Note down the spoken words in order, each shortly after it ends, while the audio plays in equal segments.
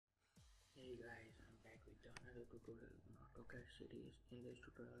another tutorial on AutoCAD series. In this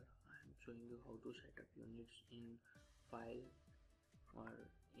tutorial I am showing you how to set up units in file or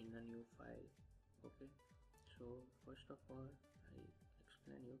in a new file. Okay, so first of all I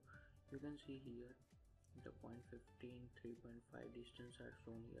explain you can see here the 0.15 3.5 distance are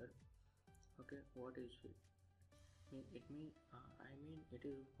shown here. Okay, what is it? It is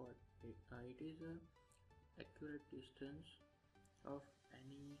what it is a accurate distance of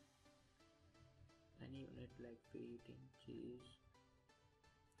any unit like feet, inches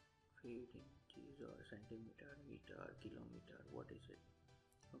or centimeter, meter, kilometer. What is it?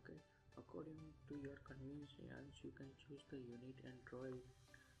 Okay, according to your convenience you can choose the unit and draw it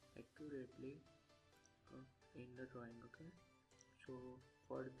accurately in the drawing. Okay, so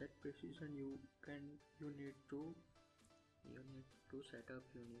for that precision you need to set up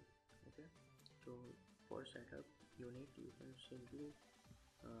unit. Okay, so for setup unit you can simply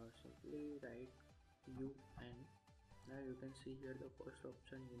write UN. Now you can see here the first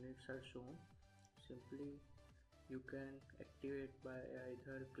option units are shown. Simply you can activate by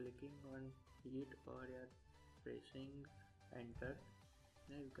either clicking on it or pressing enter.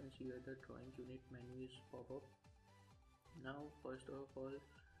 Now you can see here the drawing unit menu is pop up. Now first of all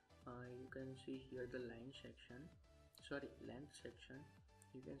you can see here the length section.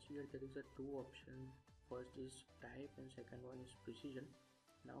 You can see here there is a two options. First is type and second one is precision.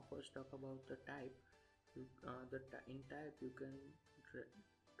 Now first talk about the type. In type you can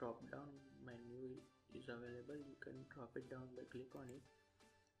drop down menu is available. You can drop it down by click on it.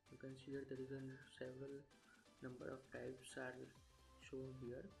 You can see here there is a several number of types are shown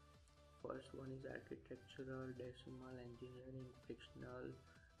here. First one is architectural, decimal, engineering, fictional,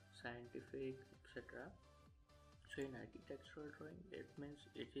 scientific, etc. So in architectural drawing it means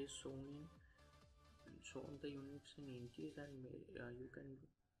it is shown the units in inches, and you can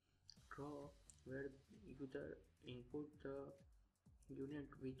draw where you input the unit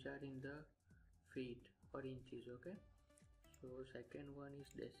which are in the feet or inches. Okay, so second one is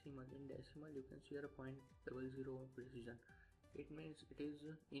decimal. In decimal you can see here 0.00 precision. It means it is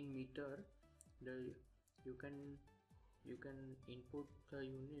in meter. You can input the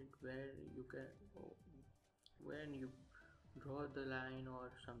unit where you can when you draw the line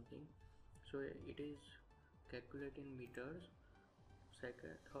or something, so it is calculated in meters.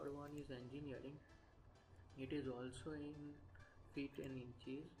 Third one is engineering. It is also in feet and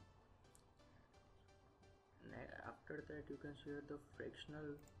inches. After that you can see the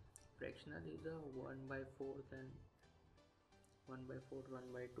fractional. Fractional is a 1/4 and 1/4,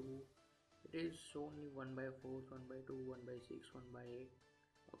 1/2. It is shown in 1/4, 1/2, 1/6, 1/8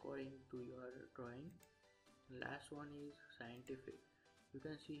 according to your drawing. Last one is scientific. You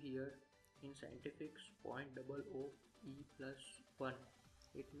can see here in scientific 0.00 e plus 1.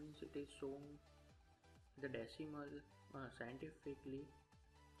 It means it is shown the decimal scientifically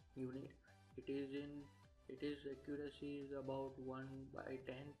unit. It is accuracy is about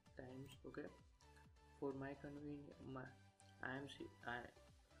 1/10 times. Okay, for my convenience,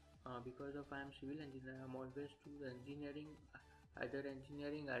 because of I am civil engineer, I am always choose engineering, either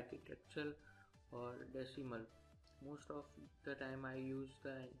engineering, architectural or decimal. Most of the time I use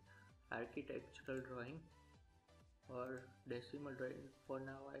the architectural drawing or decimal drawing. For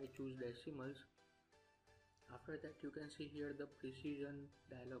now I choose decimals. After that you can see here the precision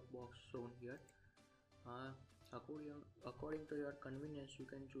dialog box shown here. According to your convenience you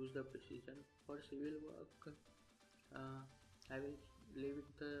can choose the precision. For civil work I will leave it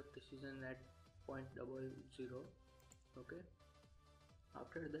the precision at 0.00. Okay,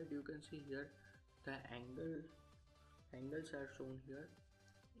 after that you can see here the angles are shown here.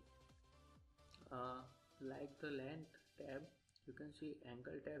 Like the length tab, you can see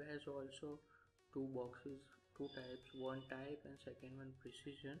angle tab has also two boxes, two types, one type and second one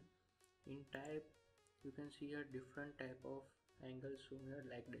precision. In type you can see a different type of angles shown here,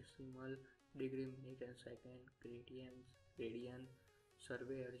 like decimal, degree, minute and second, radian,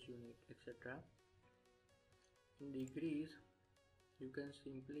 surveyor's unit, etc. In degrees you can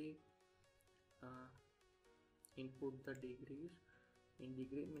simply input the degrees. In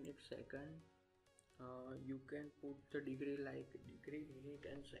degree, minute, second you can put the degree like degree, minute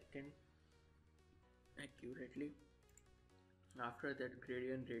and second accurately. After that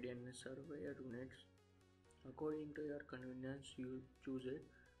gradient, radian and surveyor units. According to your convenience you choose it.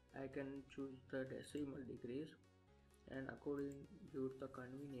 I can choose the decimal degrees, and according to the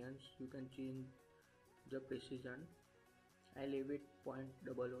convenience you can change the precision. I leave it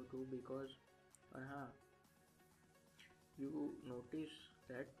 0.002 because you notice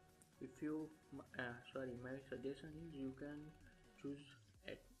that if you my suggestion is you can choose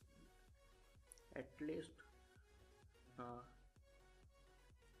at least uh,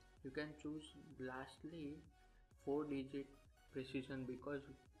 you can choose lastly 4-digit precision because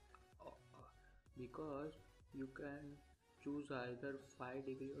you can choose either 5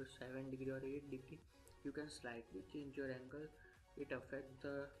 degree or 7 degree or 8 degree. You can slightly change your angle. It affects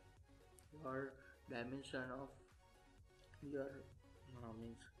the your dimension of your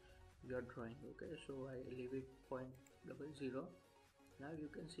means your drawing. Okay, so I leave it 0.00. Now you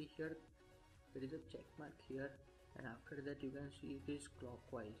can see here there is a check mark here, and after that you can see it is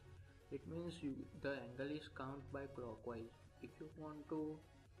clockwise. It means the angle is count by clockwise. If you want to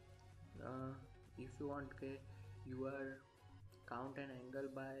uh, if you want your count an angle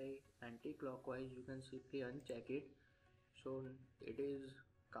by anti-clockwise, you can simply uncheck it. So it is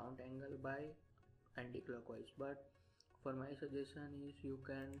count angle by anti-clockwise, but for my suggestion is you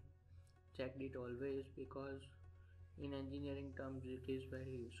can check it always, because in engineering terms it is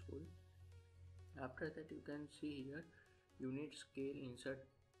very useful. After that you can see here unit scale insert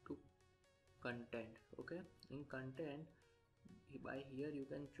to content. Okay, in content, by here you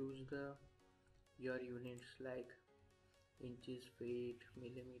can choose the your units like inches, feet,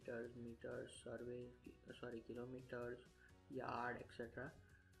 millimeters, meters, kilometers, yard, etc.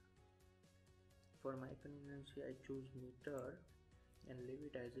 For my convenience I choose meter and leave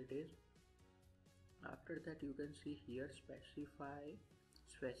it as it is. After that you can see here specifying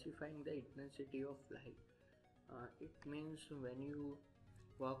the intensity of light. It means when you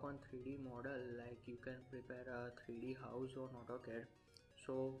work on 3D model, like you can prepare a 3D house on AutoCAD,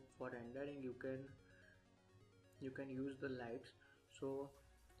 so for rendering you can use the lights. So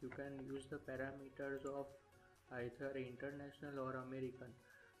you can use the parameters of either international or American,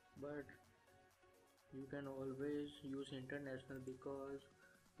 but you can always use international because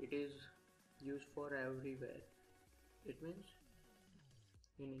it is used for everywhere. It means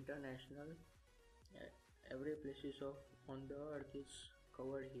in international, every places of on the earth is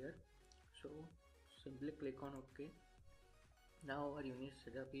covered here. So simply click on OK. Now our unit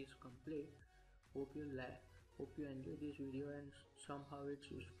setup is complete. Hope you enjoy this video and somehow it's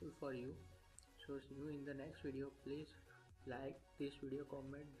useful for you. So see you in the next video. Please like this video,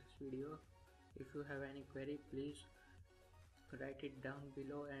 comment this video. If you have any query, please write it down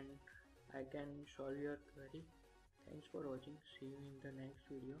below and I can solve your query. Thanks for watching. See you in the next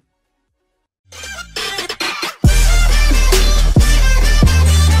video.